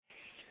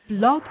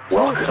Blog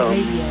Talk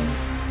Radio.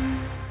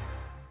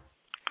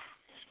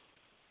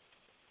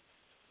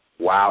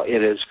 Wow,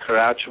 it is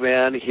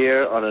Crouchman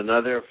here on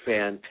another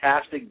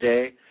fantastic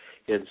day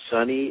in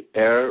sunny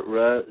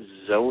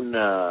Arizona.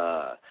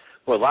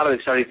 Well, a lot of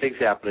exciting things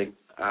happening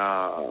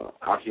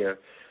out here.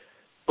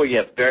 Well, you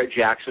have Barrett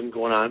Jackson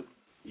going on.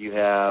 You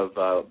have,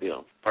 probably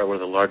one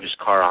of the largest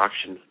car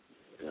auction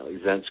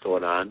events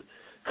going on,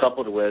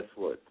 coupled with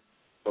what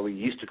we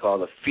used to call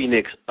the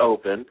Phoenix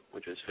Open,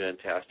 which was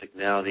fantastic.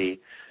 Now the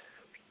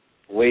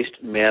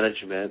Waste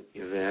Management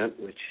event,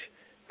 which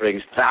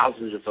brings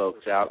thousands of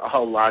folks out,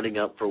 all lining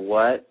up for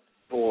what?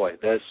 Boy,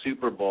 the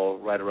Super Bowl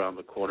right around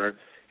the corner.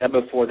 And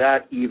before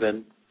that,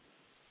 even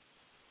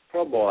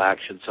Pro Bowl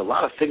action. So a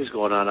lot of things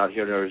going on out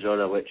here in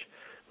Arizona, which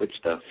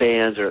the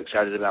fans are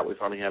excited about. We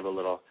finally have a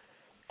little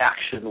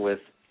action with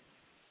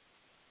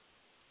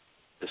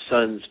the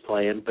Suns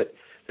playing. But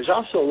there's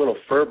also a little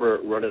fervor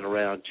running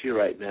around, too,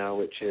 right now,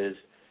 which is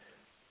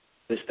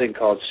this thing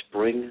called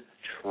spring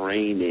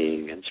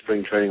training. And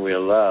spring training we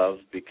love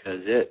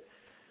because it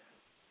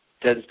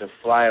tends to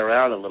fly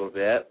around a little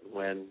bit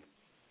when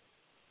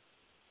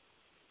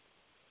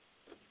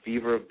the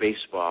fever of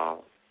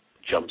baseball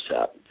jumps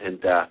up.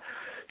 And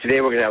today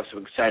we're going to have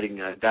some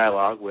exciting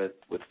dialogue with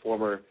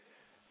former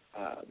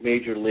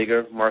major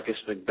leaguer Marcus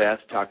Mcbeth,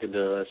 talking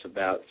to us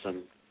about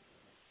some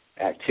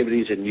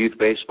activities in youth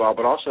baseball,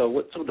 but also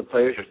what some of the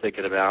players are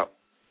thinking about.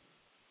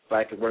 If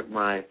I can work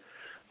my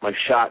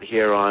shot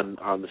here on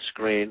the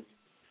screen,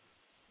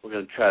 we're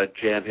going to try to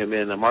jam him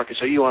in. Marcus,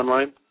 are you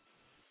online?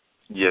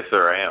 Yes,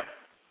 sir, I am.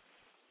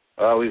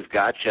 Oh, we've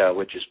got you,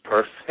 which is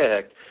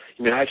perfect.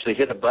 You mean, I actually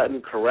hit a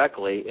button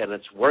correctly, and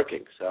it's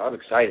working, so I'm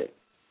excited.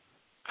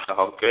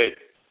 Okay.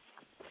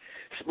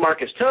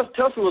 Marcus, tell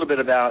us a little bit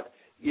about,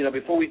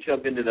 before we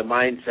jump into the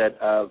mindset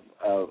of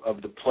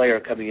the player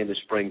coming into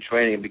spring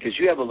training, because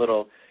you have a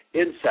little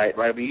insight,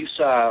 right? I mean,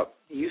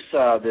 you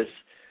saw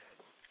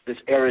this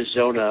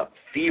Arizona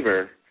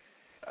fever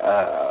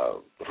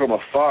from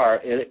afar,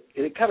 and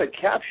it kind of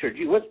captured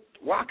you.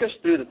 Walk us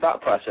through the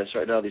thought process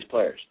right now of these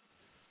players.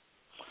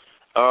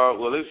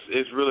 Well,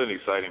 it's really an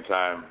exciting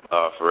time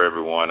for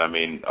everyone. I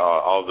mean,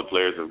 all the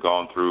players have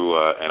gone through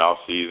an off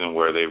season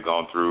where they've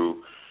gone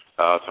through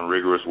some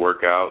rigorous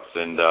workouts,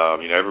 and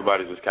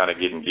everybody's just kind of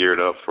getting geared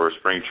up for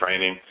spring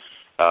training.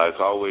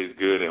 It's always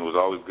good, and it was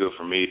always good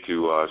for me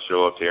to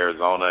show up to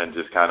Arizona and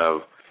just kind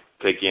of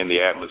take in the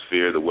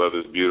atmosphere. The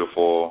weather's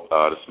beautiful,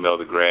 to smell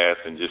the grass,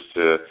 and just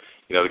to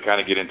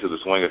kind of get into the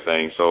swing of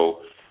things. So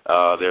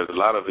there's a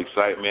lot of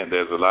excitement.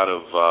 There's a lot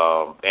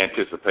of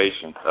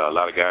anticipation. A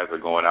lot of guys are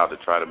going out to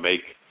try to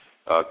make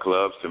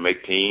clubs, to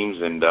make teams,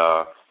 and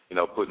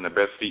putting their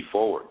best feet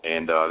forward.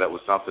 And that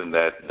was something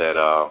that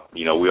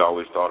we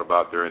always thought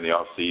about during the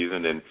off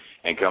season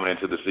and coming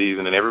into the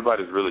season. And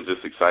everybody's really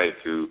just excited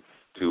to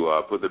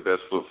put their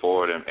best foot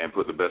forward and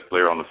put the best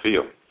player on the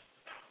field.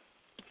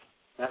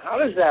 Now, how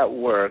does that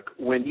work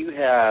when you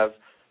have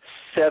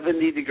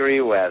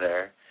 70-degree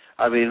weather?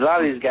 I mean, a lot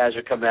of these guys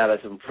are coming out of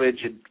some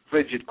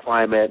frigid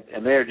climate,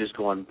 and they're just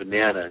going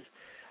bananas.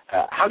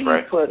 How do you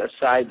put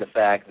aside the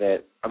fact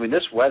that,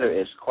 this weather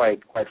is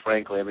quite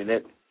frankly,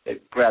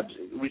 it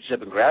reaches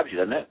up and grabs you,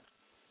 doesn't it?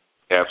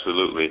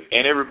 Absolutely.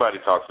 And everybody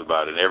talks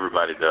about it, and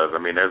everybody does.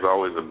 There's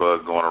always a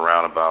buzz going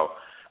around about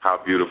how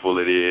beautiful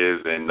it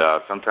is, and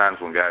sometimes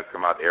when guys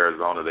come out to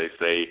Arizona, they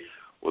say,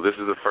 well, this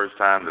is the first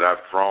time that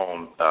I've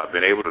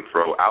been able to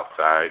throw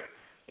outside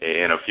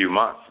in a few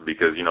months,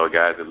 because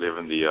guys that live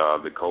in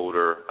the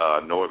colder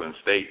northern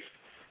states,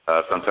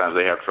 sometimes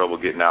they have trouble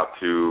getting out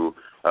to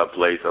a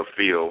place, a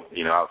field,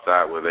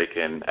 outside where they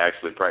can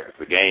actually practice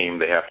the game.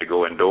 They have to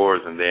go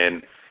indoors, and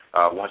then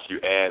once you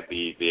add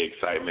the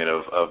excitement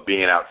of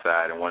being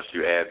outside, and once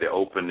you add the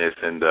openness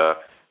and the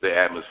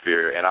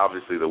atmosphere, and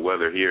obviously the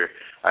weather here,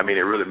 it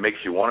really makes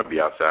you want to be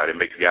outside. It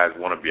makes guys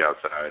want to be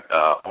outside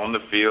on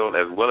the field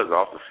as well as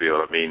off the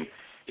field.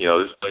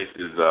 This place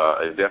is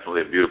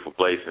definitely a beautiful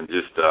place, and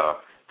just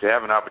to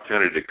have an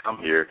opportunity to come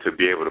here to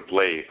be able to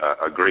play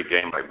a great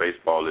game like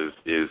baseball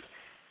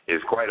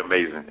is quite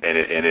amazing,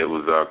 and it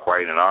was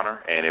quite an honor,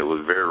 and it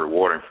was very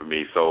rewarding for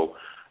me. So,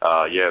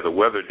 the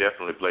weather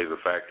definitely plays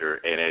a factor,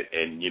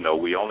 and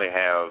we only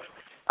have,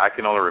 I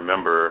can only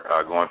remember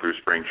going through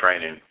spring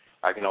training,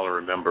 I can only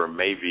remember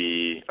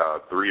maybe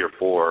 3 or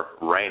 4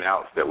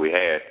 rainouts that we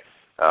had.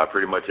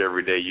 Pretty much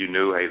every day you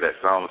knew, hey, that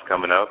sun was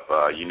coming up.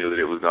 You knew that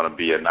it was going to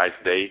be a nice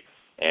day,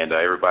 and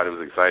everybody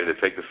was excited to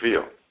take the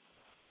field.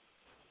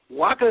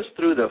 Walk us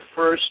through the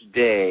first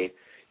day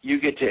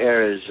you get to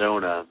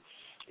Arizona,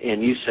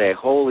 and you say,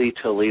 holy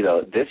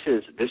Toledo, this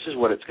is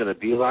what it's going to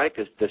be like,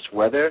 this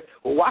weather.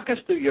 Well, walk us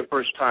through your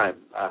first time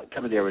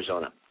coming to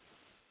Arizona.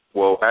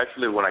 Well,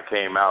 actually, when I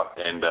came out,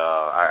 and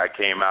I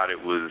came out,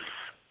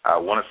 I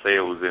want to say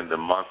it was in the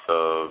month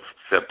of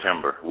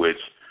September, which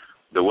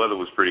the weather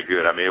was pretty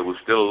good. It was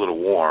still a little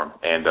warm,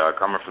 and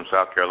coming from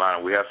South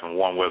Carolina, we have some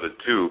warm weather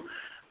too,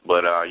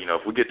 but,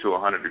 if we get to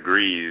 100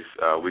 degrees,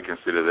 we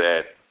consider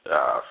that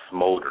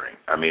smoldering.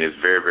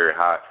 It's very, very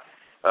hot.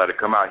 To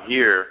come out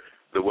here,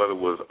 the weather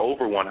was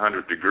over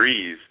 100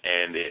 degrees,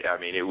 and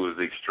it was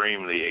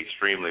extremely,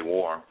 extremely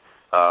warm.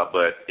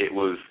 But it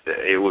was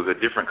a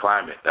different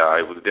climate.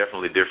 It was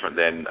definitely different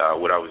than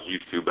what I was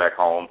used to back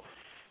home.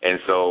 And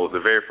so the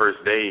very first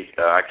day,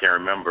 I can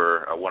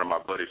remember one of my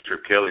buddies, Trip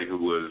Kelly, who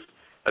was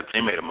a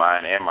teammate of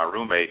mine and my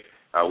roommate.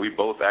 We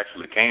both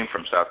actually came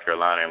from South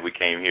Carolina, and we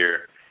came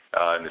here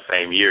in the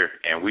same year.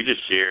 And we just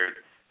shared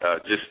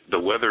just the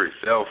weather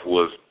itself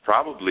was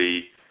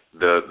probably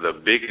the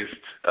biggest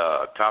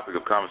topic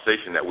of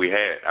conversation that we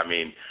had. I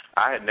mean,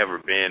 I had never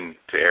been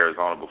to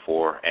Arizona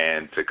before,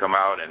 and to come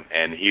out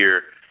and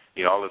hear,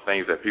 all the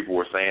things that people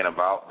were saying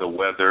about the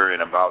weather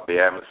and about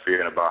the atmosphere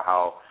and about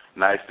how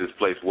nice this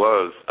place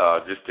was,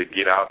 just to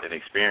get out and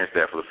experience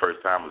that for the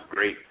first time was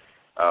great.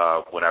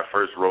 When I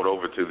first rode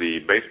over to the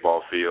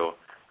baseball field,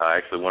 I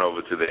actually went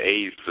over to the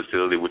A's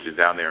facility, which is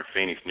down there in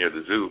Phoenix near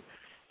the zoo,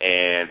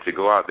 and to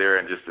go out there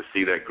and just to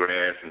see that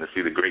grass and to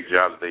see the great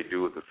job that they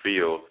do with the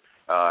field,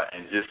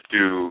 and just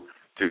to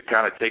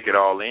kind of take it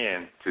all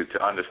in, to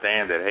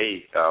understand that,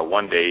 hey,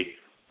 one day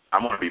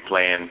I'm going to be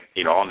playing,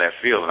 on that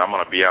field, and I'm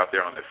going to be out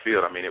there on the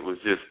field. I mean, it was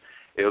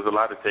a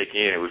lot to take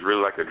in. It was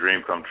really like a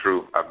dream come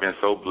true. I've been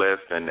so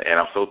blessed, and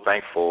I'm so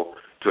thankful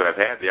to have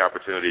had the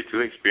opportunity to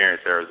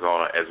experience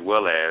Arizona, as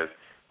well as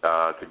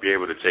to be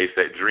able to chase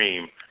that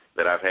dream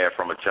that I've had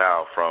from a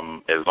child,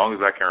 from as long as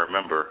I can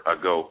remember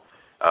ago,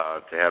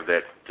 to have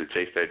that, to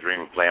chase that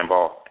dream of playing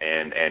ball.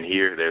 And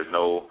here, there's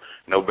no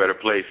better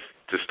place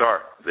to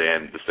start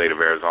than the state of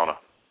Arizona.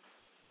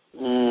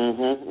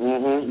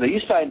 Now, you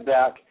signed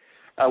back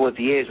with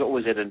the A's, what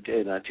was it, in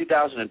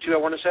 2002, I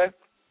want to say?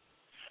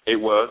 It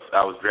was.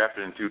 I was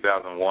drafted in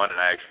 2001, and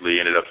I actually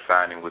ended up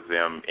signing with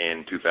them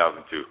in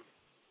 2002.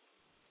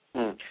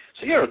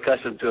 So you're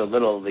accustomed to a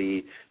little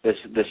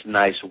this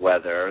nice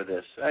weather.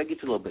 It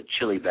gets a little bit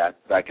chilly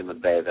back in the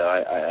Bay, though,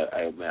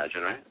 I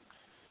imagine, right?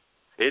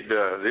 It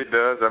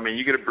does. I mean,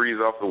 you get a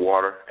breeze off the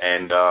water,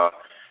 and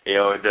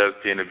it does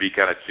tend to be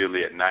kind of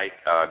chilly at night.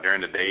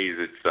 During the days,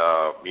 it's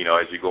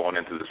as you go on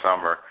into the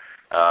summer,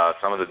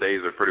 some of the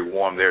days are pretty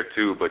warm there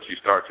too. But you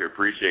start to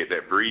appreciate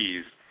that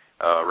breeze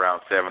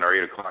around 7 or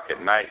 8 o'clock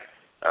at night,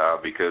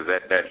 because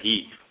that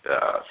heat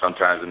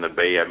sometimes in the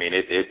Bay. I mean,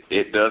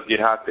 it does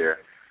get hot there.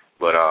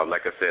 But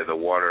like I said, the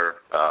water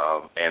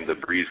and the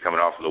breeze coming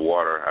off of the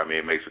water, I mean,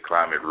 it makes the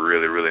climate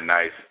really, really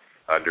nice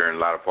during a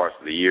lot of parts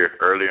of the year.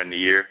 Earlier in the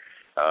year,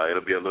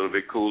 it'll be a little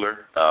bit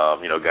cooler.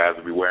 Guys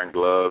will be wearing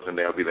gloves, and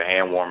there'll be the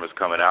hand warmers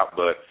coming out.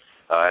 But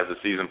as the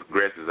season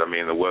progresses, I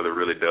mean, the weather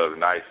really does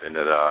nice, and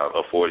it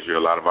affords you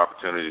a lot of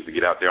opportunities to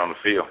get out there on the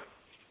field.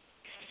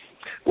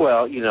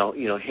 Well,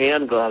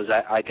 hand gloves,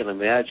 I can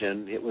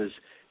imagine. It was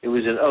in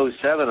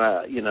 2007.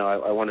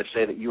 I want to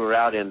say that you were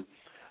out in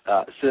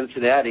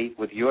Cincinnati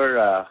with your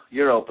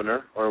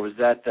opener, or was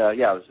that it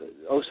was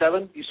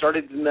 2007? You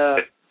started in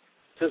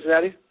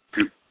Cincinnati?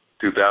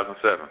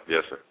 2007,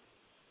 yes, sir.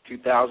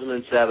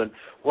 2007.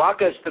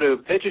 Walk us through.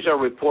 Pitchers are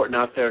reporting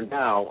out there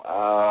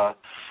now.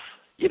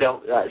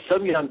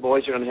 Some young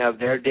boys are going to have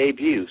their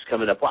debuts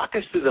coming up. Walk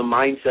us through the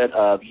mindset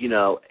of,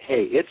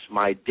 hey, it's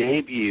my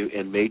debut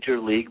in Major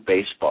League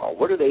Baseball.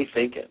 What are they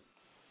thinking?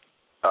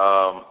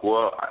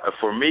 Well,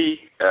 for me,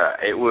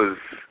 it was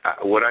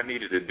what I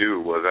needed to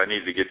do was I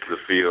needed to get to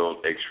the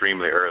field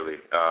extremely early.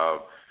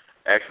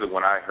 Actually,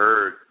 when I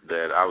heard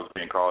that I was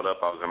being called up,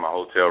 I was in my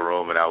hotel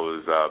room, and I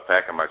was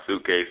packing my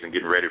suitcase and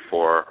getting ready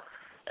for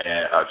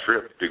a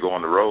trip to go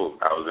on the road.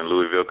 I was in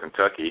Louisville,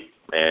 Kentucky,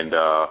 and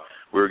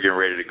we were getting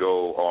ready to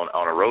go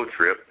on a road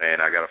trip,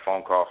 and I got a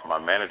phone call from my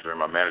manager, and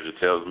my manager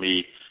tells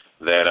me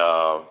that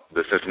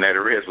the Cincinnati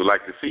Reds would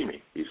like to see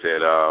me. He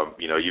said,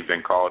 you've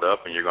been called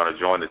up and you're going to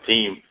join the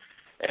team.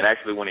 And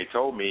actually, when he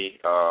told me,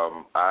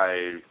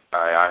 I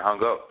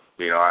hung up.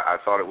 I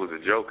thought it was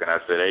a joke, and I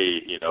said,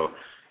 hey,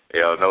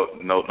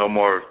 no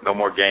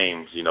more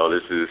games.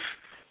 This is,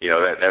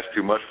 that's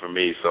too much for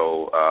me.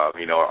 So,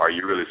 are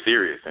you really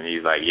serious? And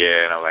he's like,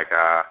 yeah. And I'm like,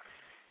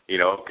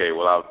 okay,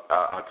 well,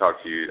 I'll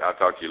talk to you. I'll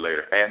talk to you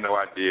later. I had no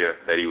idea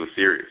that he was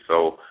serious.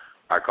 So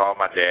I called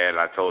my dad and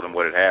I told him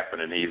what had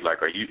happened, and he's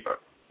like, "Are you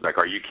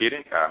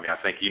kidding? I mean,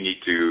 I think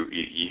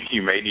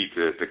you may need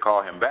to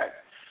call him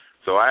back."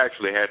 So I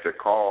actually had to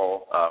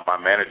call my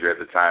manager at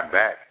the time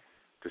back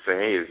to say,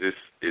 "Hey, is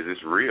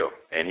this real?"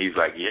 And he's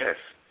like, "Yes.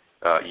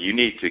 You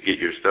need to get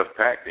your stuff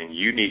packed and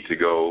you need to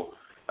go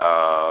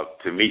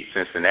to meet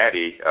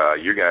Cincinnati.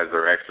 You guys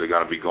are actually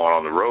going to be going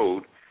on the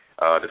road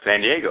to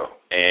San Diego."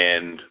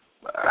 And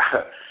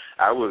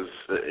I was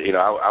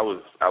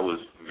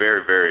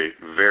very, very,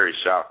 very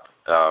shocked.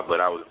 But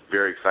I was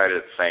very excited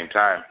at the same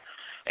time,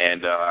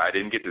 and I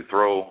didn't get to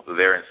throw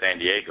there in San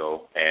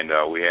Diego, and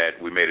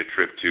we made a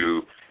trip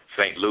to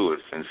St. Louis,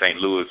 and St.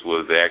 Louis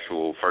was the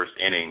actual first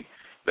inning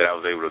that I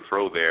was able to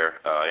throw there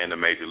in the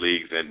major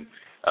leagues, and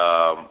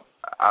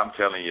I'm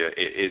telling you,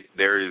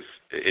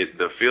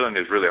 the feeling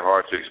is really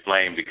hard to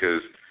explain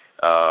because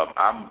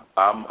I'm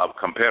a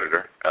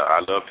competitor. I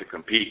love to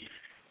compete.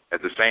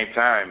 At the same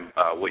time,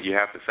 what you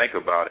have to think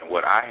about, and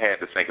what I had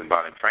to think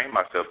about and train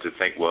myself to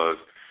think was,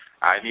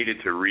 I needed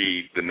to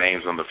read the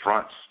names on the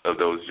fronts of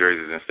those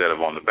jerseys instead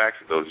of on the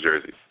backs of those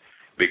jerseys,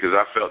 because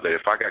I felt that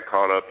if I got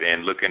caught up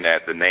in looking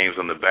at the names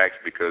on the backs,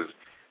 because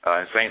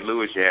in St.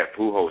 Louis you had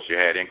Pujols, you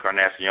had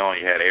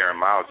Encarnacion, you had Aaron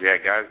Miles, you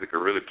had guys that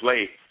could really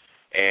play,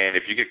 and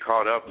if you get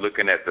caught up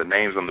looking at the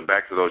names on the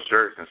backs of those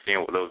shirts and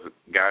seeing what those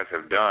guys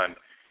have done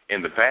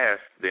in the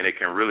past, then it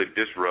can really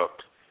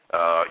disrupt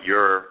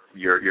your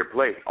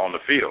play on the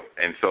field.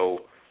 And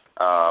so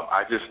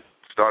I just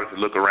started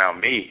to look around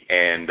me,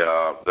 and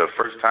the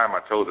first time I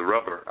towed the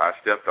rubber, I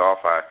stepped off,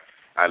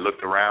 I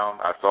looked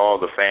around, I saw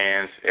the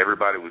fans,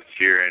 everybody was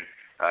cheering.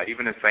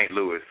 Even in St.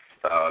 Louis,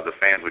 the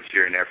fans were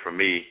cheering there for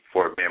me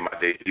for it being my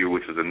debut,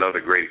 which was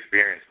another great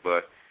experience.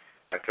 But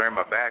I turned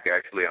my back,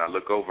 actually, and I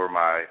look over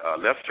my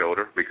left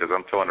shoulder, because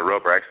I'm towing the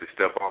rubber. I actually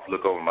step off,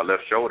 look over my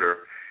left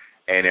shoulder,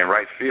 and in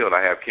right field,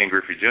 I have Ken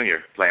Griffey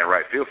Jr. playing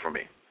right field for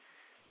me,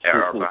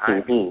 or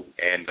behind me.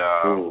 And,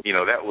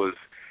 that was,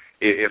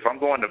 if I'm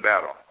going to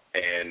battle,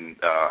 and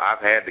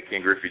I've had the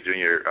Ken Griffey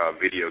Jr.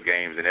 Video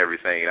games and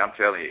everything, and I'm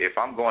telling you, if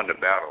I'm going to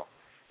battle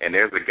and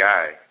there's a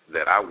guy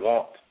that I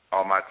want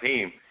on my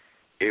team,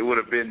 it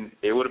would have been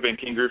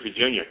Ken Griffey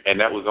Jr.,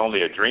 and that was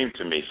only a dream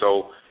to me.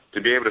 So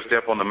to be able to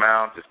step on the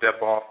mound, to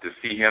step off, to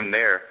see him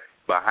there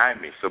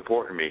behind me,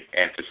 supporting me,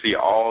 and to see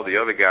all the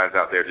other guys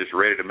out there just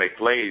ready to make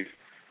plays,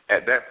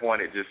 at that point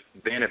it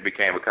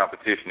became a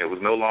competition. It was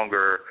no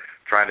longer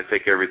trying to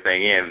take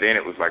everything in. Then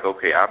it was like,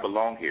 okay, I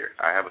belong here.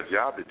 I have a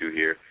job to do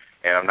here,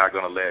 and I'm not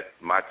going to let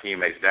my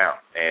teammates down.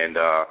 And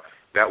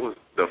that was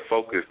the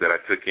focus that I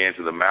took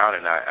into the mound,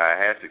 and I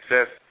had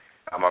success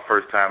my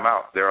first time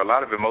out. There are a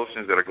lot of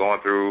emotions that are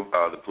going through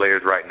the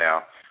players right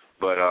now,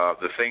 but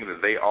the thing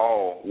that they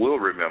all will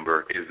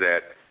remember is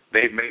that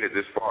they've made it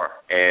this far.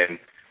 And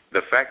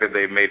the fact that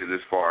they've made it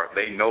this far,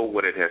 they know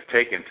what it has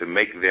taken to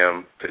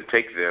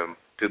take them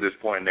to this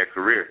point in their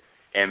career,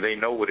 and they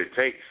know what it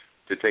takes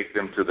to take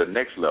them to the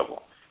next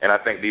level. And I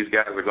think these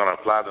guys are going to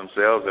apply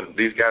themselves, and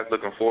these guys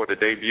looking forward to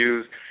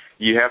debuts,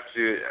 you have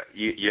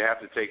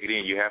to take it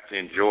in. You have to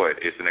enjoy it.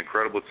 It's an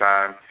incredible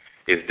time.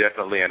 It's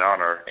definitely an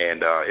honor,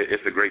 and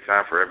it's a great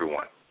time for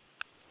everyone.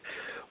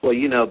 Well,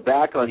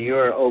 back on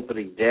your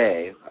opening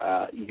day,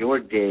 your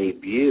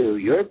debut,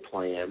 you're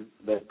playing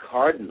the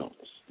Cardinals.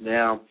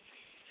 Now,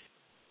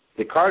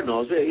 the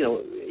Cardinals,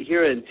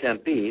 here in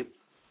Tempe,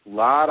 a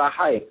lot of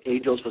hype.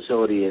 Angels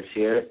facility is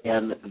here,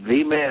 and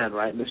the man,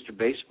 right, Mr.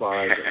 Baseball,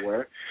 as it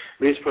were, at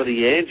least for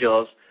the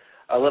Angels,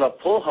 a little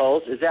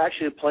Pujols is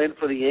actually playing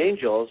for the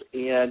Angels,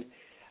 and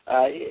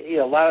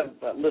a lot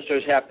of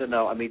listeners have to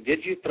know, did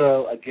you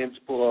throw against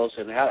Pujols,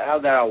 and how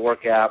did that all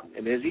work out?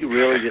 And is he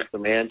really just the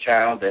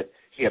man-child that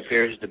he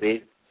appears to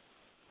be?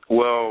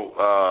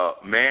 Well,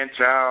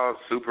 man-child,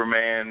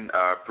 Superman,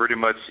 pretty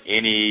much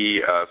any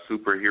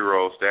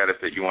superhero status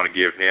that you want to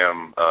give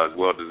him is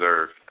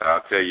well-deserved.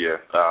 I'll tell you,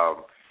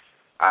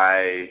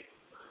 I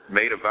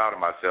made a vow to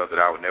myself that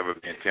I would never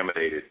be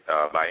intimidated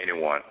by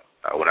anyone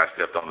when I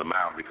stepped on the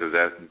mound, because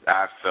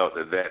I felt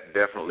that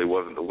definitely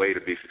wasn't the way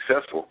to be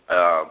successful.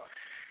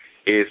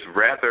 It's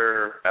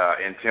rather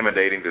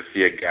intimidating to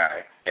see a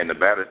guy in the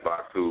batter's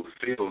box who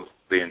feels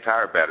the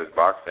entire batter's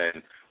box,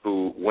 and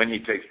who, when he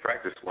takes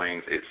practice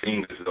swings, it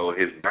seems as though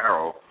his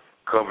barrel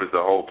covers the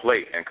whole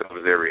plate and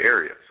covers every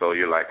area. So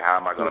you're like, how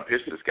am I going to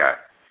pitch this guy?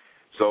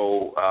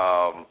 So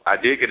I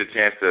did get a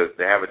chance to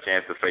have a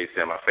chance to face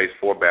him. I faced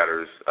 4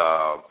 batters.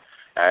 I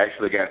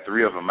actually got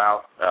 3 of them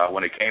out.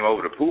 When it came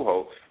over to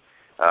Pujols,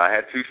 I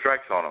had 2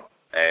 strikes on him.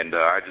 And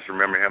I just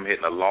remember him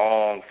hitting a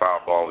long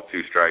foul ball with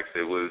 2 strikes.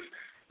 It was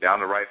down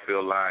the right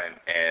field line,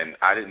 and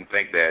I didn't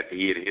think that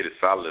he had hit it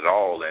solid at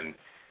all. And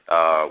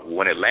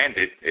when it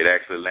landed, it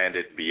actually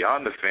landed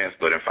beyond the fence,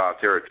 but in foul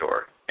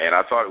territory. And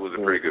I thought it was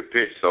a pretty good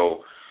pitch.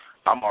 So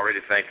I'm already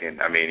thinking,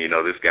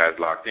 this guy's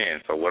locked in.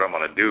 So what I'm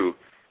going to do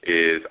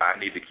is I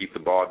need to keep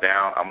the ball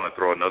down. I'm going to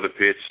throw another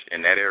pitch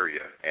in that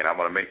area, and I'm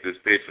going to make this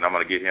pitch, and I'm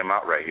going to get him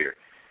out right here.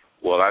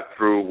 Well, I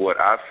threw what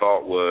I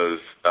thought was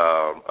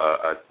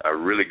a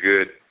really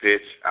good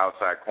pitch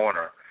outside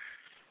corner,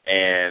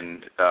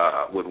 and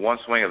with one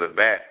swing of the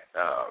bat,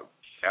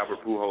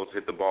 Albert Pujols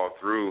hit the ball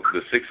through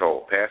the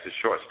 6-hole, past his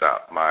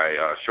shortstop. My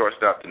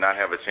shortstop did not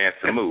have a chance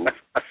to move,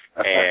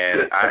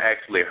 and I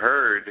actually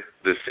heard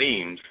the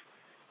seams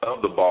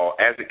of the ball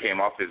as it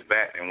came off his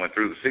bat and went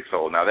through the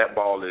 6-hole. Now, that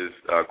ball is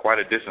quite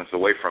a distance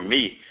away from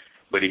me,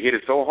 but he hit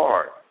it so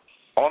hard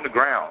on the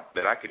ground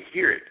that I could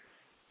hear it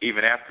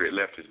even after it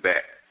left his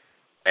bat.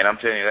 And I'm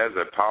telling you, that's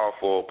a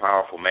powerful,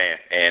 powerful man,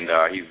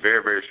 and he's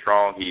very, very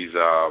strong. He's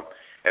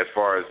as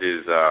far as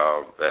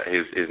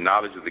his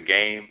knowledge of the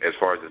game, as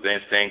far as his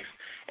instincts,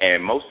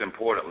 and most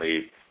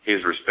importantly,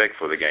 his respect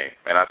for the game.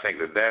 And I think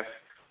that that's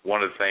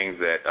one of the things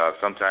that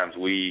sometimes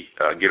we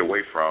get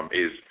away from,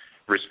 is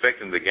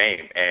respecting the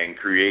game and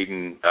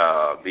creating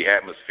the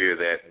atmosphere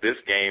that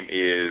this game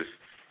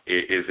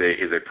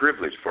is a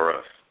privilege for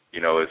us.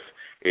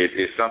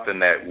 It's something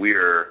that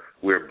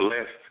we're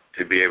blessed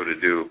to be able to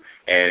do,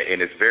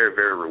 and it's very,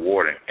 very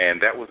rewarding.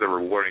 And that was a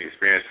rewarding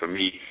experience for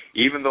me,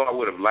 even though I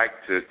would have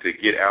liked to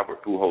get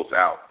Albert Pujols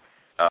out.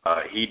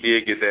 He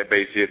did get that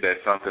base hit.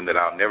 That's something that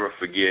I'll never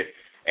forget.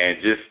 And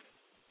just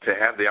to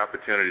have the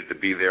opportunity to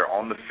be there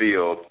on the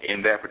field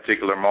in that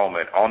particular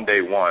moment on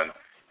day one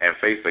and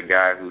face a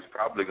guy who's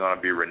probably going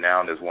to be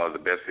renowned as one of the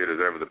best hitters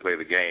ever to play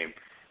the game,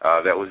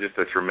 that was just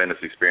a tremendous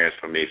experience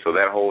for me. So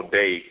that whole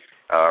day,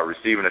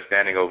 receiving a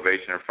standing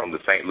ovation from the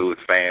St. Louis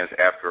fans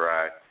after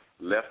I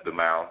left the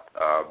mound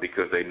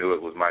because they knew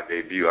it was my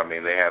debut. I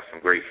mean, they have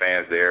some great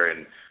fans there,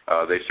 and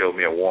they showed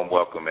me a warm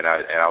welcome, and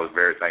I was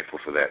very thankful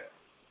for that.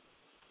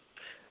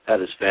 That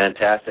is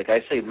fantastic. I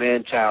say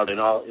man-child in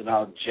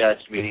all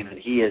jest, meaning that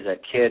he is a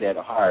kid at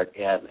heart,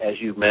 and as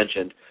you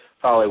mentioned,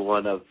 probably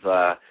one of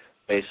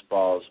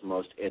baseball's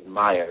most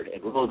admired,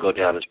 and will go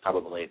down as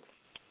probably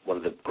one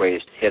of the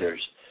greatest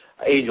hitters.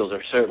 Angels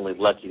are certainly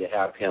lucky to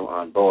have him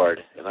on board,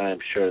 and I am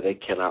sure they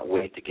cannot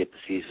wait to get the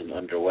season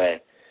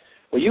underway.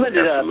 Well, you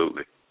ended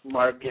Absolutely. up,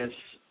 Marcus,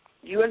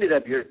 you ended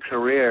up your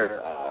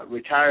career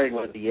retiring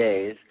with the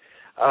A's,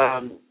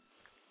 and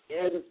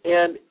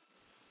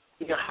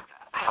you know,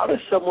 how does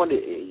someone?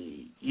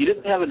 You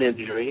didn't have an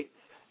injury.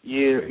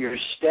 Your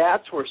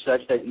stats were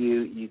such that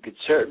you could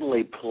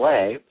certainly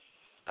play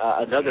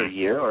another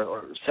year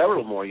or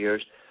several more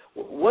years.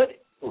 What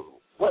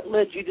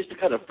led you just to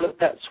kind of flip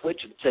that switch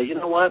and say, you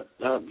know what,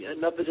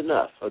 enough is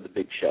enough of the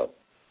big show?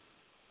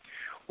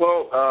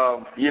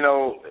 Well, you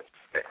know,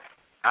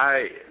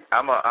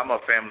 I'm a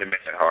family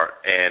man at heart,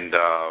 and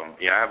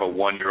you know, I have a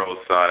 1-year-old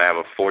son. I have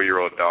a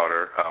 4-year-old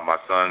daughter. My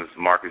son's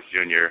Marcus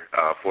Jr.,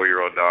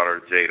 4-year-old daughter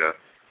Jada.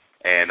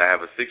 And I have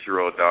a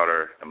 6-year-old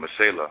daughter,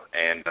 Michelle.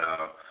 And,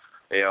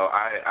 you know,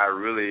 I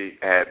really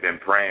had been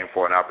praying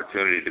for an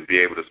opportunity to be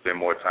able to spend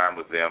more time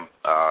with them.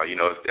 You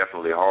know, it's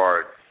definitely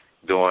hard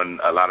doing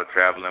a lot of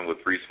traveling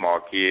with 3 small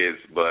kids.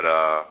 But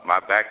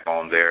my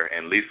backbone there,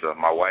 and Lisa,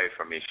 my wife,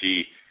 I mean,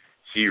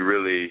 she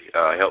really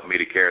helped me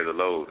to carry the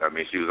load. I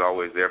mean, she was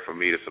always there for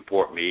me to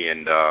support me.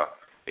 And,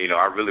 you know,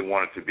 I really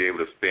wanted to be able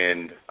to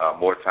spend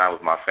more time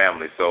with my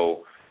family.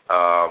 So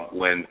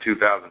when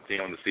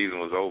 2010, when the season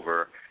was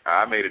over,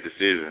 I made a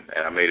decision,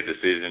 and I made a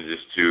decision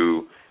just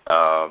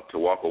to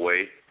walk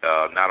away,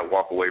 not to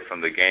walk away from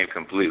the game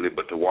completely,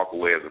 but to walk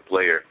away as a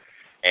player.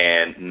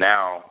 And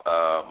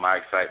now my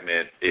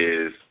excitement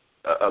is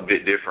a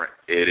bit different.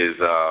 It is,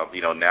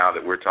 you know, now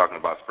that we're talking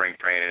about spring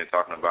training and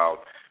talking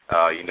about,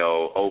 you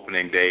know,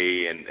 opening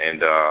day,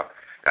 and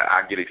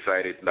I get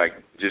excited, like,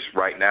 just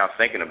right now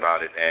thinking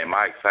about it. And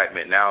my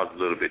excitement now is a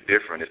little bit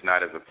different. It's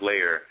not as a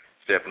player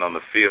stepping on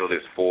the field.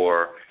 It's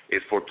for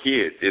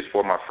kids. It's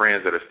for my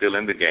friends that are still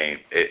in the game,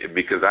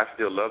 because I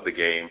still love the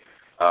game,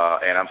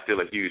 and I'm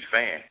still a huge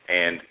fan.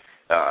 And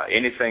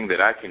anything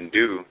that I can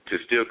do to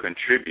still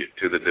contribute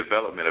to the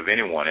development of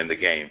anyone in the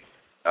game,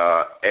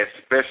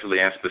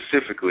 especially and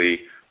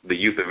specifically the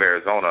youth of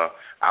Arizona,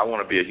 I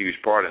want to be a huge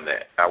part in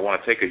that. I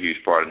want to take a huge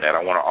part in that.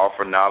 I want to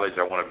offer knowledge.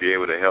 I want to be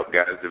able to help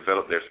guys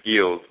develop their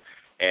skills,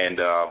 and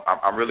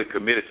I'm really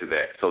committed to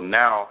that. So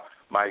now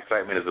my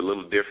excitement is a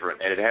little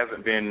different, and it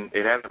hasn't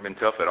been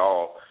tough at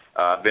all.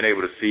 I've been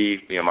able to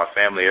see, you know, my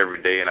family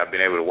every day, and I've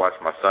been able to watch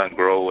my son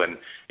grow, and,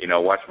 you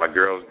know, watch my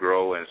girls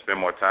grow, and spend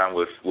more time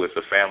with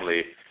the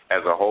family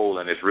as a whole.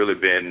 And it's really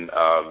been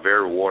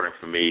very rewarding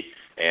for me.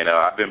 And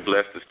I've been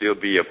blessed to still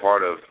be a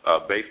part of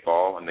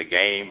baseball and the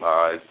game.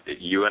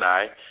 You and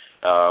I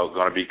are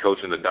going to be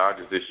coaching the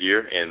Dodgers this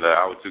year in the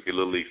Awatuki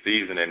Little League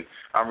season, and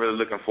I'm really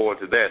looking forward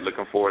to that.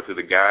 Looking forward to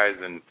the guys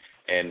and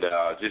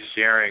just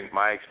sharing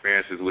my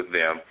experiences with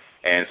them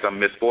and some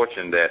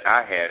misfortune that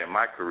I had in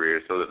my career,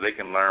 so that they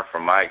can learn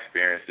from my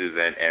experiences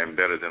and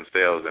better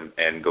themselves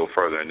and go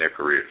further in their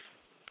careers.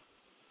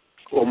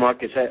 Well,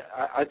 Marcus,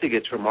 I think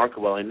it's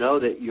remarkable. I know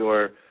that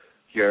you're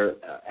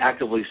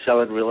actively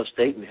selling real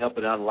estate and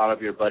helping out a lot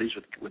of your buddies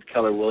with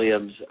Keller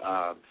Williams,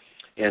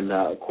 and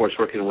of course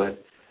working with,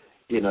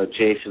 you know,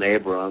 Jason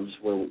Abrams.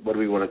 What do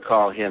we want to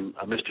call him?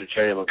 Mr.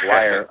 Jerry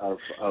Maguire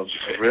of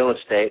real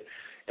estate.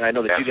 And I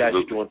know that Absolutely. You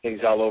guys are doing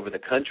things all over the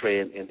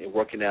country and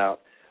working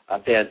out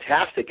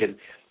fantastic. And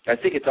I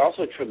think it's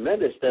also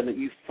tremendous then that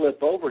you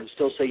flip over and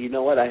still say, you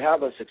know what, I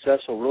have a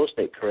successful real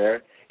estate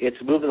career. It's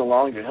moving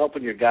along. You're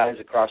helping your guys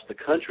across the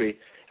country.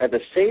 At the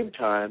same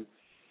time,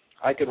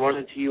 I could run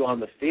into you on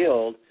the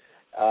field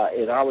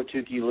in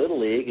Awatuki Little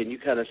League, and you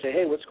kind of say,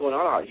 hey, what's going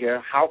on out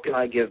here? How can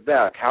I give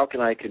back? How can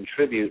I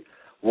contribute?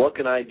 What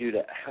can I do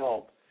to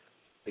help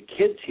the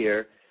kids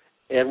here?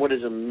 And what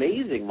is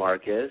amazing,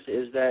 Marcus,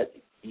 is that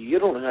you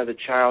don't have a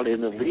child in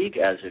the league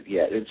as of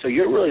yet. And so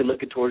you're really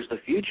looking towards the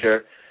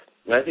future,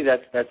 and I think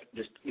that's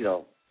just, you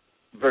know,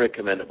 very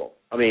commendable.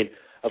 I mean,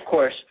 of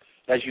course,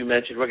 as you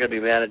mentioned, we're going to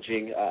be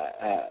managing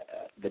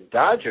the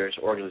Dodgers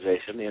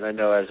organization, and I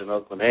know as an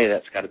Oakland A,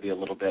 that's got to be a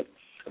little bit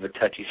of a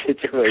touchy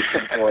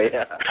situation for you.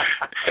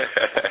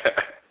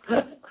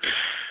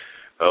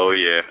 Oh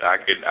yeah, I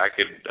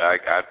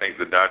think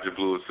the Dodger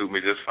blue would suit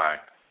me just fine.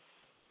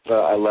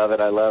 Well, I love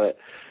it.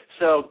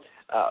 So,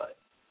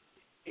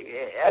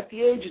 at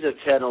the ages of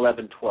 10,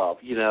 11, 12,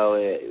 you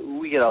know,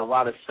 we get a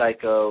lot of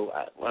psycho,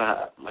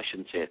 I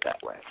shouldn't say it that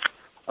way,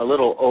 a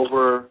little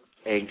over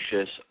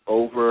anxious,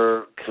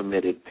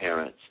 over-committed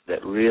parents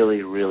that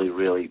really, really,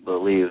 really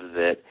believe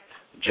that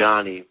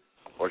Johnny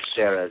or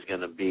Sarah is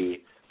going to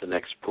be the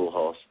next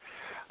Pujols.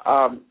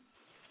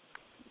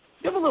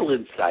 Give a little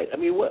insight. I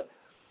mean,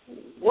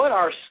 what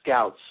are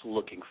scouts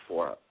looking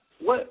for?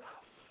 What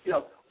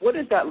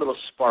is that little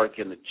spark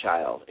in the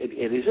child? And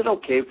is it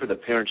okay for the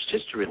parents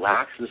just to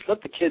relax and just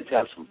let the kids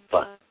have some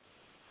fun?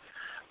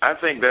 I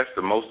think that's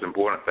the most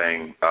important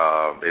thing,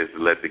 is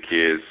to let the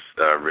kids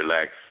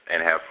relax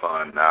and have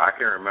fun. Now, I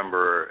can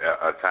remember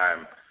a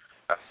time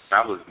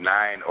I was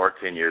 9 or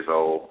 10 years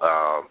old.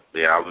 I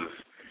was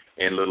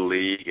in Little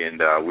League, and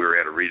we were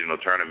at a regional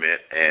tournament,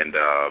 and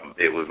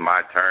it was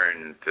my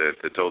turn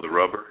to toe the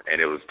rubber,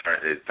 and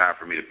it's time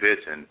for me to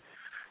pitch. And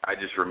I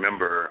just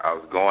remember I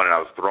was going and I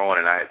was throwing,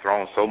 and I had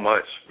thrown so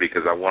much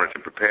because I wanted to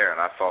prepare,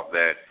 and I thought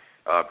that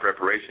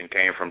preparation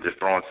came from just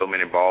throwing so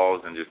many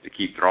balls and just to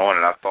keep throwing,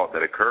 and I thought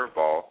that a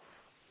curveball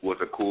was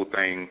a cool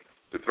thing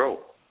to throw.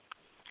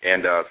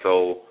 And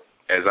so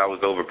as I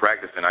was over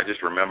practicing, I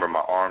just remember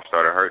my arm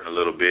started hurting a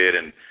little bit,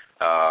 and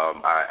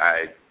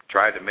I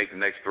tried to make the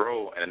next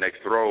throw, and the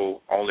next throw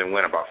only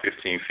went about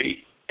 15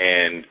 feet.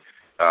 And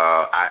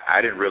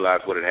I didn't realize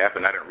what had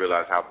happened. I didn't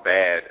realize how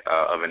bad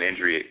of an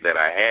injury that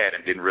I had,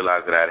 and didn't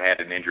realize that I had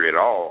an injury at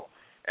all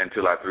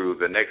until I threw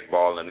the next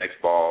ball, and the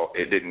next ball,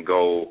 it didn't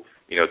go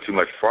too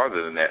much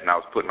farther than that, and I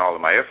was putting all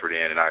of my effort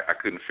in, and I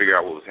couldn't figure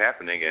out what was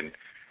happening. And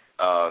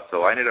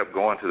so I ended up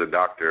going to the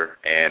doctor,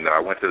 and I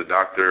went to the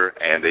doctor,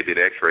 and they did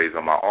x-rays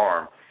on my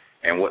arm,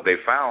 and what they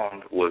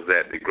found was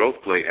that the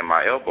growth plate in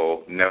my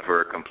elbow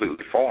never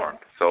completely formed.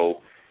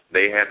 So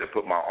they had to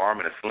put my arm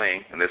in a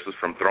sling, and this was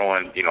from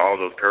throwing, all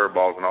those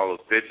curveballs and all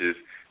those pitches.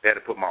 They had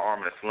to put my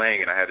arm in a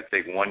sling, and I had to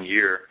take 1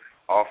 year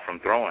off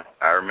from throwing.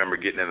 I remember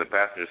getting in the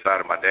passenger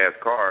side of my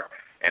dad's car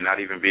and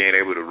not even being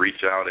able to reach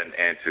out and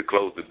to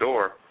close the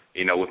door,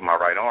 with my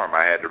right arm.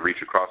 I had to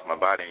reach across my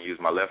body and use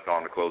my left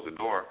arm to close the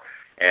door.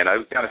 And it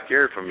was kind of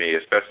scary for me,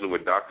 especially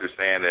with doctors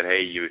saying that,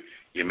 hey,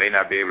 you may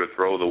not be able to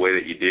throw the way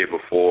that you did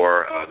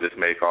before. This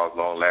may cause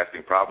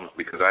long-lasting problems,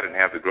 because I didn't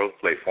have the growth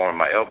plate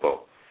forming my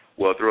elbow.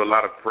 Well, through a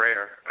lot of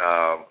prayer,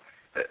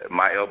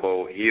 my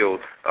elbow healed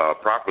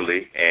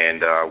properly,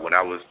 and when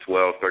I was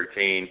 12,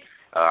 13,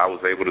 I was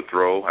able to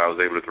throw. I was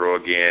able to throw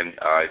again.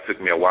 It took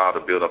me a while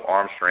to build up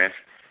arm strength,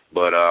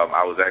 but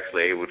I was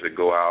actually able to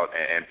go out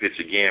and pitch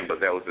again, but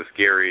that was a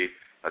scary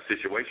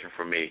situation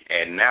for me.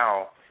 And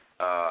now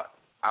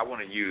I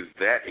want to use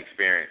that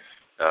experience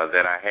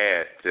that I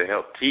had to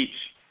help teach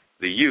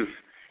the youth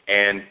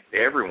and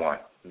everyone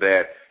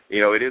that,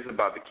 it is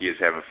about the kids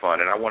having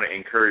fun. And I want to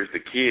encourage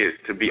the kids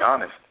to be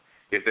honest.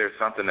 If there's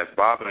something that's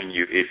bothering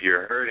you, if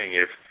you're hurting,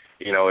 if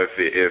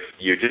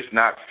you're just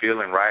not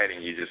feeling right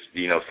and you just,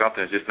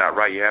 something's just not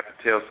right, you have to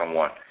tell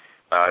someone.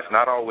 It's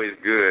not always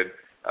good.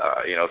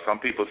 Some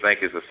people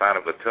think it's a sign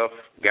of a tough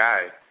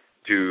guy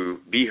to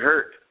be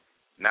hurt,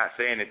 not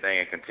say anything,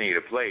 and continue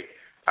to play.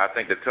 I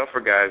think the tougher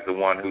guy is the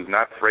one who's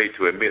not afraid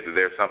to admit that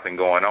there's something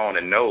going on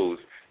and knows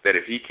that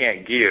if he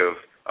can't give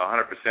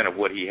 100% of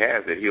what he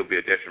has, that he'll be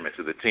a detriment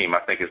to the team.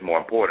 I think it's more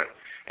important.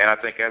 And I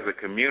think as a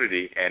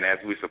community and as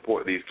we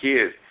support these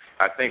kids,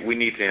 I think we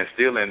need to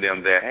instill in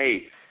them that,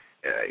 hey,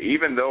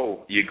 even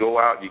though you go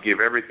out, you give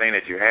everything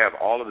that you have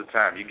all of the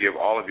time, you give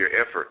all of your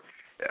effort,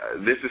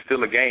 this is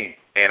still a game.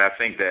 And I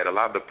think that a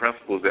lot of the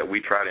principles that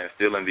we try to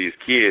instill in these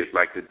kids,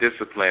 like the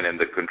discipline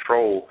and the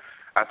control,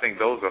 I think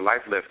those are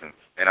life lessons.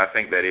 And I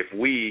think that if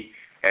we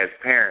as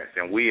parents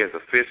and we as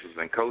officials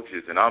and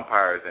coaches and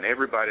umpires and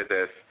everybody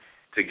that's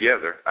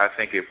together, I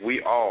think if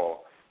we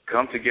all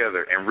come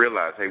together and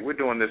realize, hey, we're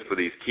doing this for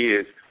these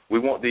kids. We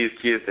want these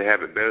kids to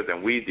have it better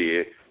than we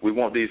did. We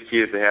want these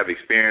kids to have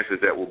experiences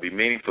that will be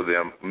meaningful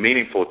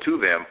to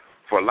them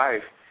for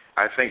life.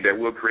 I think that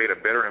we'll create a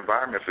better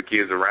environment for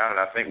kids around, and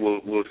I think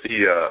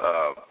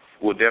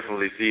we'll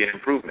definitely see an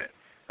improvement.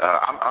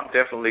 I'm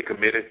definitely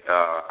committed.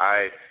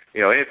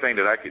 Anything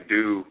that I could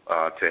do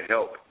to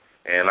help,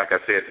 and like I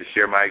said, to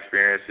share my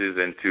experiences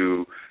and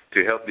to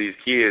help these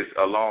kids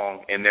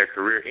along in their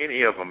career,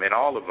 any of them and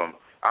all of them,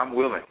 I'm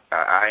willing.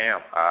 I am.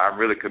 I'm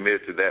really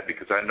committed to that,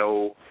 because I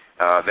know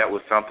that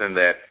was something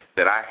that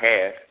I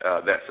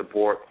had, that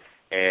support,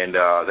 and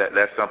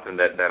that's something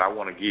that I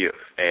want to give,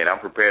 and I'm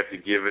prepared to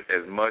give it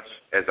as much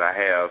as I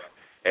have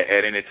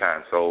at any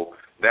time. So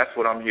that's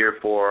what I'm here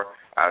for.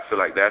 I feel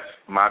like that's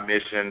my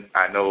mission.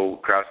 I know,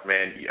 Krause,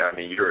 man,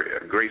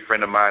 you're a great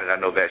friend of mine, and I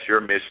know that's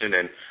your mission.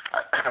 And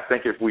I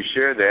think if we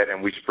share that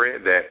and we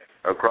spread that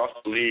across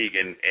the league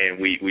and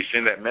we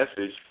send that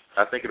message,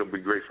 I think it'll be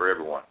great for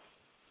everyone.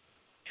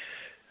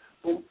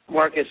 Well,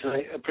 Marcus,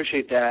 I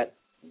appreciate that.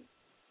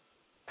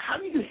 How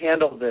do you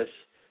handle this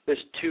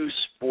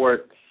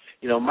two-sport?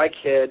 My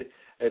kid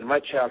and my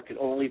child can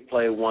only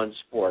play one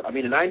sport.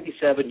 In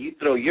 '97, you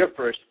throw your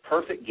first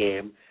perfect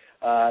game.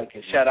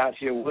 Shout out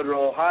to your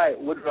Woodruff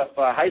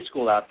High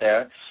School out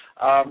there.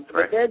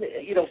 But then,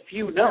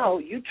 few know,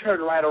 you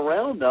turn right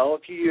around, though, a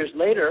few years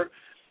later,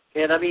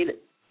 and,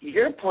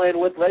 you're playing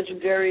with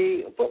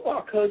legendary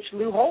football coach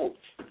Lou Holtz.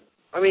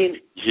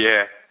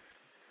 Yeah.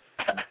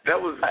 That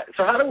was.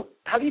 So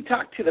how do you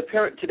talk to the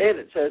parent today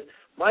that says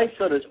my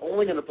son is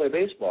only going to play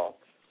baseball,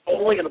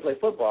 only going to play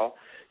football,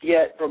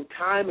 yet from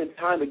time and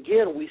time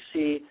again we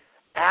see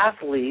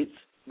athletes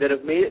that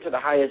have made it to the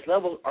highest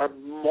level are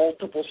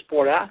multiple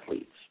sport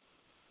athletes?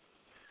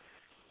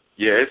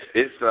 Yeah,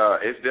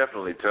 it's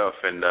definitely tough,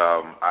 and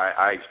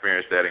I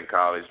experienced that in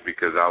college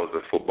because I was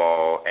a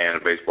football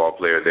and a baseball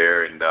player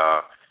there, and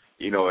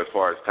as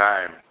far as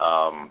time,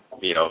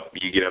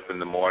 you get up in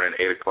the morning,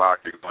 8 o'clock,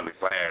 you're going to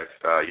class,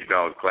 you're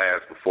done with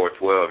class before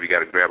 12, you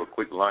got to grab a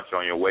quick lunch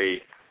on your way.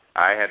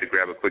 I had to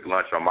grab a quick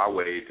lunch on my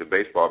way to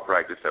baseball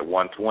practice at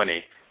 1:20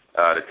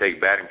 to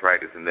take batting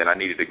practice, and then I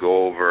needed to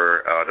go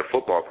over the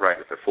football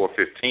practice at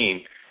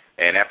 4:15,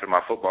 and after my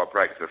football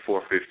practice at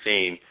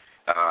 4:15,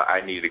 I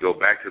needed to go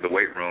back to the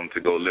weight room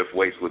to go lift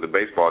weights with the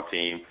baseball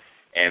team,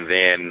 and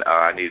then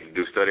I needed to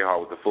do study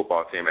hall with the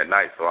football team at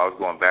night. So I was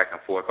going back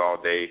and forth all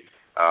day.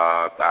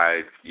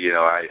 I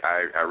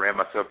ran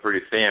myself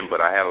pretty thin, but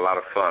I had a lot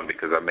of fun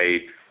because I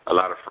made a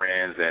lot of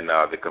friends, and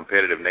the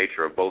competitive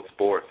nature of both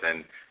sports,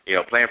 and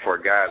playing for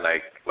a guy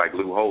like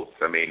Lou Holtz.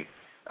 I mean,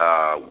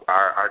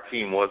 our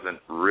team wasn't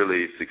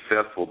really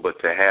successful, but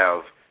to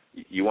have,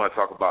 you want to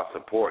talk about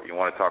support, you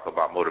want to talk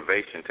about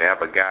motivation, to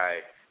have a guy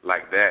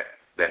like that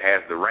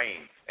has the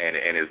reins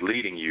and is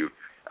leading you,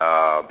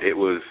 it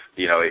was,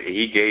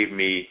 he gave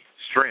me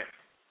strength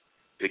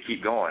to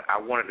keep going. I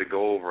wanted to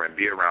go over and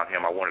be around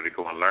him. I wanted to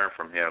go and learn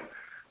from him.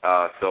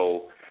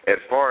 So as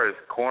far as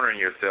cornering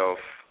yourself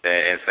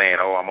and saying,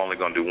 I'm only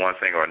going to do one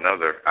thing or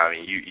another, I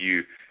mean,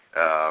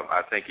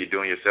 I think you're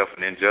doing yourself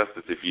an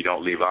injustice if you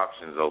don't leave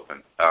options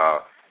open.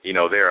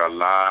 There are a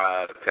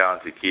lot of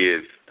talented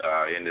kids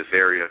in this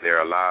area. There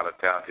are a lot of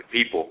talented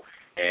people.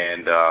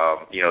 And,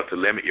 to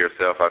limit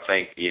yourself, I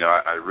think,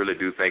 I really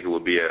do think it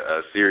would be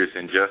a serious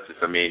injustice.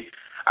 I mean,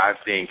 I've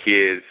seen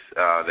kids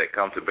that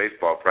come to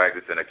baseball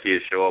practice and a kid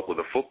show up with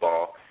a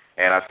football,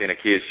 and I've seen a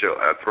kid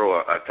throw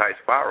a tight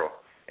spiral.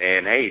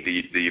 And, hey, do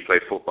you play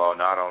football?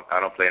 No, I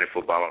don't play any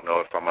football. I don't know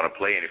if I'm going to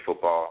play any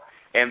football.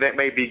 And that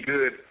may be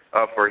good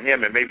for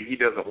him, and maybe he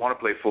doesn't want to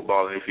play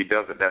football, and if he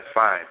doesn't, that's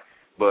fine.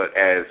 But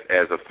as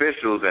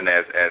officials and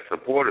as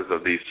supporters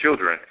of these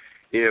children,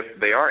 if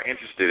they are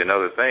interested in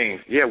other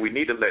things, we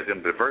need to let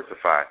them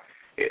diversify.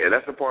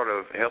 That's a part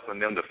of helping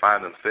them to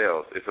find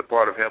themselves. It's a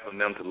part of helping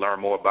them to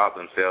learn more about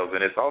themselves,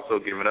 and it's also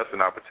giving us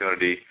an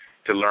opportunity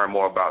to learn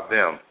more about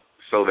them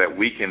so that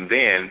we can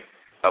then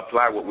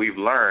apply what we've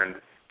learned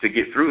to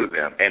get through to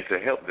them and to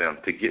help them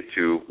to get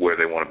to where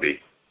they want to be.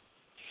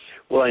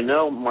 Well, I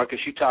know, Marcus,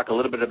 you talk a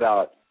little bit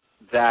about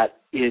that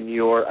in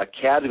your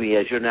academy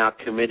as you're now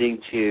committing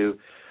to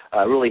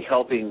really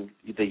helping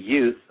the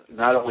youth,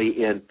 not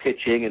only in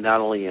pitching and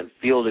not only in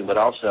fielding, but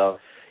also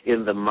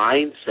in the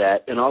mindset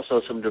and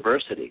also some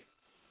diversity.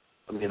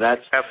 I mean,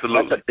 that's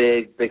a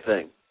big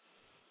thing.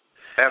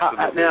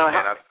 Absolutely.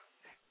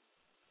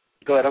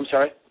 Go ahead. I'm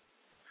sorry.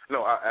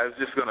 No, I was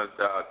just going to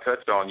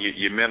touch on,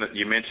 you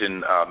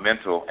mentioned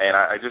mental, and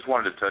I just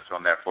wanted to touch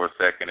on that for a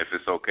second, if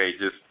it's okay.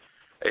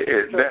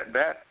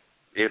 That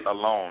it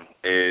alone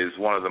is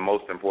one of the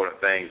most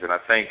important things, and I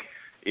think,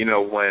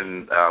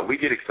 when we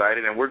get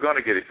excited, and we're going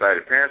to get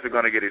excited, parents are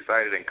going to get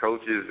excited, and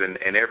coaches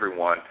and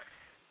everyone,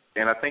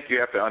 and I think you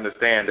have to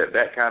understand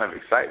that kind of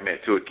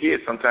excitement to a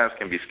kid sometimes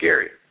can be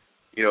scary.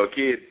 A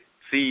kid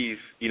sees,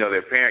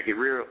 their parent get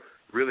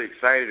really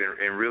excited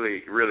and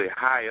really, really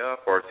high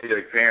up, or see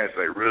their parents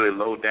like really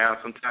low down.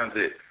 Sometimes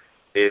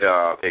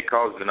it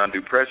causes an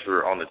undue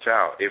pressure on the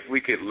child. If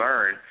we could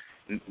learn,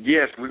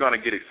 yes, we're going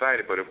to get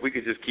excited, but if we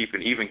could just keep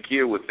an even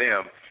keel with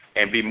them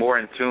and be more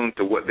in tune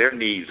to what their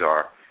needs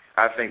are,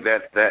 I think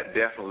that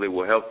definitely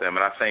will help them.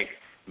 And I think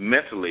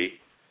mentally,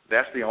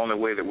 that's the only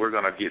way that we're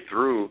going to get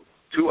through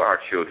to our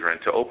children,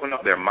 to open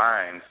up their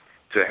minds,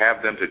 to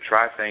have them to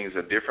try things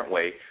a different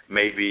way.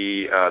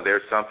 Maybe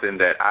there's something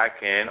that I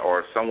can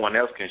or someone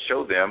else can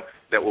show them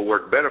that will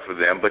work better for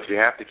them, but you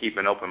have to keep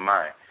an open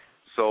mind.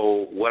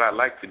 So what I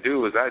like to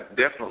do is I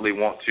definitely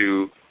want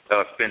to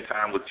spend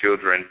time with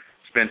children,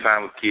 spend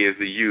time with kids,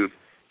 the youth,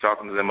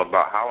 talking to them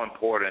about how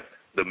important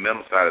the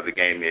mental side of the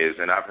game is.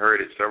 And I've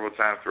heard it several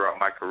times throughout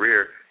my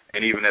career,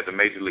 and even at the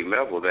major league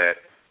level,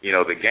 that,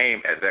 the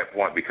game at that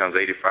point becomes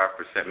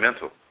 85%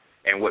 mental.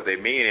 And what they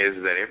mean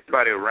is that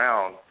everybody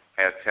around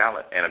has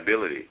talent and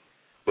ability.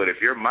 But if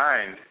your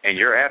mind and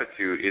your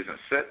attitude isn't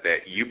set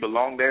that you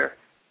belong there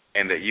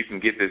and that you can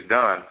get this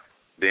done,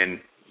 then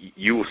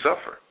you will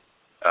suffer.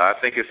 I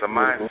think it's a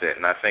mindset,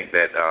 and I think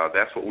that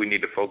that's what we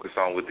need to focus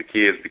on with the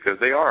kids, because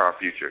they are our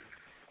future.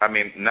 I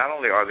mean, not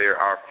only are they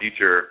our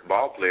future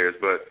ball players,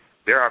 but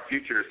they're our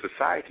future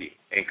society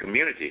and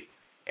community,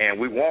 and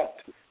we want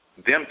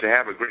them to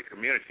have a great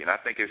community, and I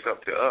think it's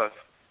up to us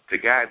to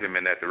guide them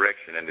in that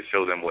direction and to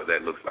show them what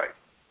that looks like.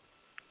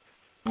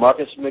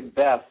 Marcus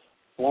Mcbeth,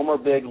 former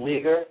big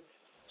leaguer,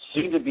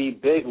 soon to be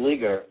big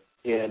leaguer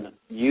in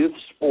youth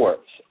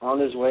sports, on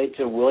his way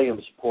to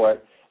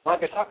Williamsport.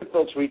 Marcus, how can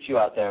folks reach you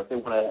out there if they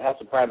want to ask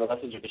a private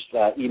message or just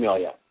email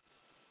you?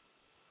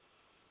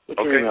 What's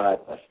your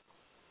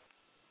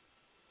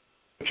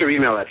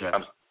email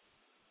address?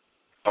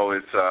 Oh,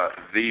 it's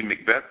the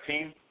Mcbeth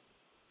team?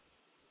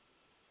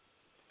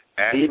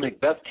 The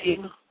Mcbeth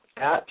team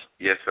at?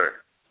 Yes, sir.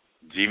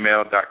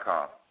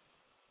 gmail.com.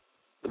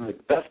 The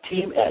Mcbeth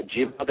team at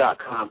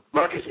gmail.com.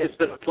 Marcus, it's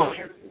been a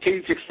pleasure.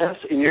 Continued success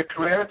in your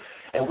career,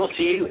 and we'll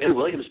see you in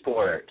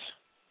Williamsport.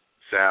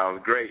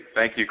 Sounds great.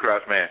 Thank you,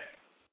 Crossman.